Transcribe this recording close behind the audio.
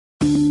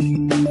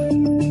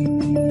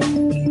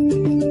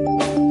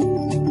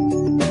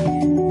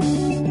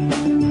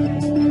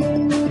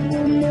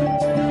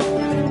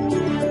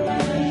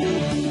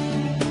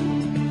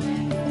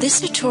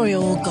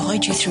tutorial will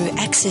guide you through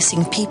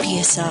accessing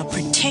PPSR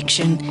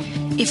protection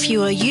if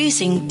you are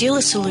using Dealer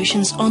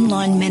Solutions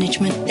Online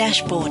Management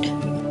Dashboard.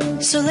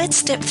 So let's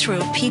step through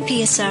a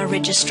PPSR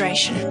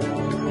registration.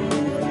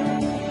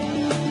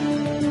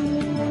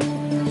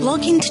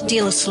 Log into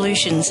Dealer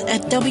Solutions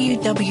at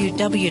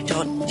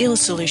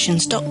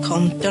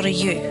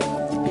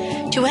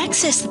www.dealersolutions.com.au. To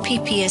access the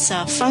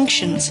PPSR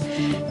functions,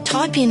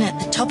 type in at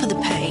the top of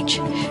the page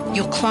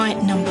your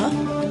client number,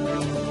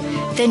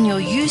 then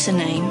your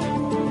username,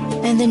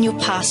 and then your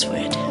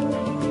password.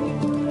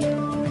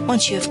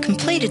 Once you have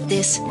completed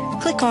this,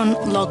 click on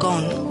Log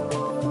On.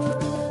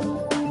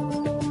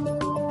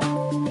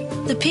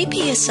 The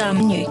PPSR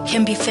menu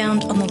can be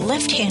found on the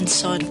left-hand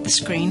side of the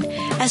screen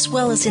as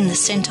well as in the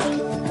centre.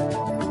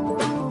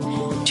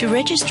 To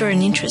register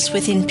an interest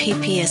within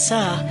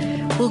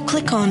PPSR, we'll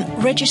click on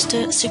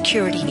Register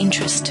Security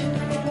Interest.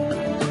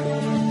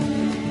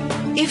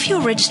 If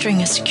you're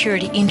registering a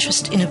security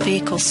interest in a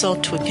vehicle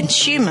sold to a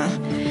consumer,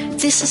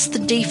 this is the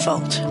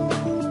default.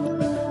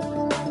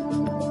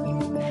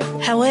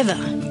 However,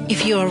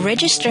 if you are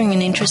registering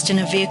an interest in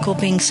a vehicle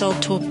being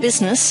sold to a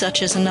business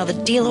such as another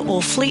dealer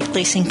or fleet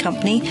leasing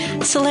company,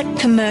 select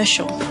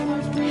Commercial.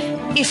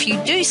 If you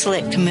do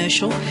select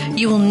Commercial,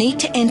 you will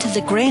need to enter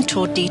the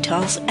grantor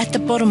details at the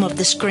bottom of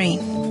the screen.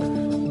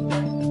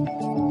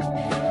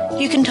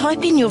 You can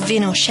type in your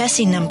VIN or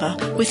chassis number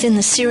within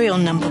the serial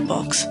number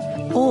box,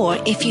 or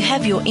if you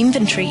have your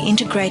inventory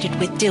integrated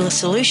with Dealer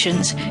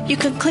Solutions, you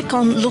can click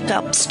on Look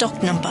Up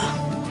Stock Number,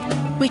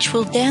 which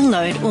will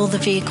download all the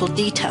vehicle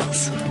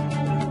details.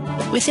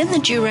 Within the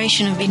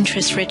Duration of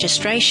Interest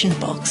registration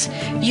box,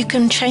 you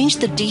can change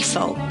the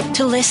default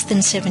to less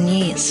than 7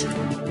 years.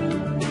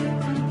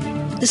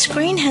 The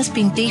screen has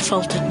been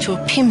defaulted to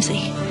a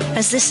PIMSI,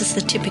 as this is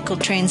the typical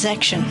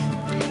transaction.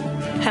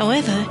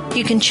 However,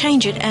 you can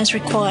change it as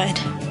required.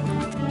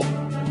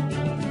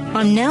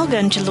 I'm now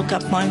going to look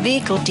up my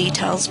vehicle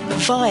details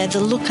via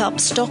the Look Up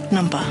Stock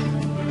Number.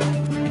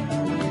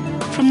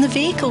 From the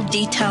Vehicle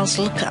Details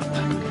lookup,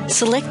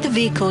 select the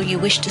vehicle you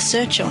wish to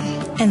search on,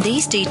 and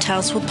these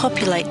details will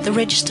populate the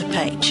register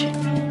page.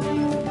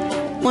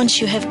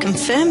 Once you have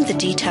confirmed the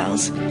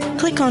details,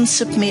 click on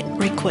Submit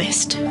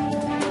Request.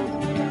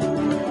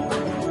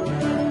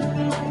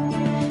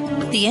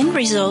 The end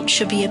result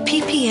should be a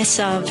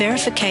PPSR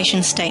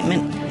verification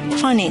statement,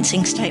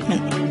 financing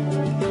statement.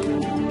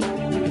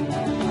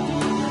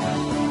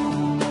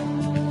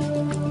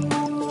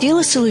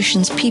 Dealer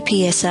Solutions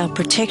PPSR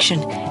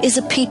Protection is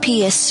a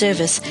PPS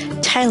service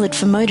tailored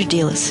for motor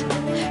dealers.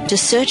 To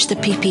search the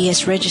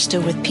PPS register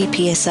with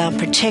PPSR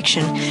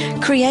Protection,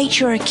 create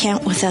your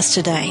account with us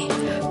today.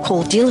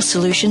 Call Dealer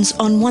Solutions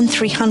on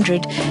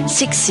 1300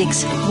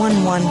 66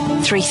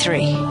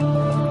 1133.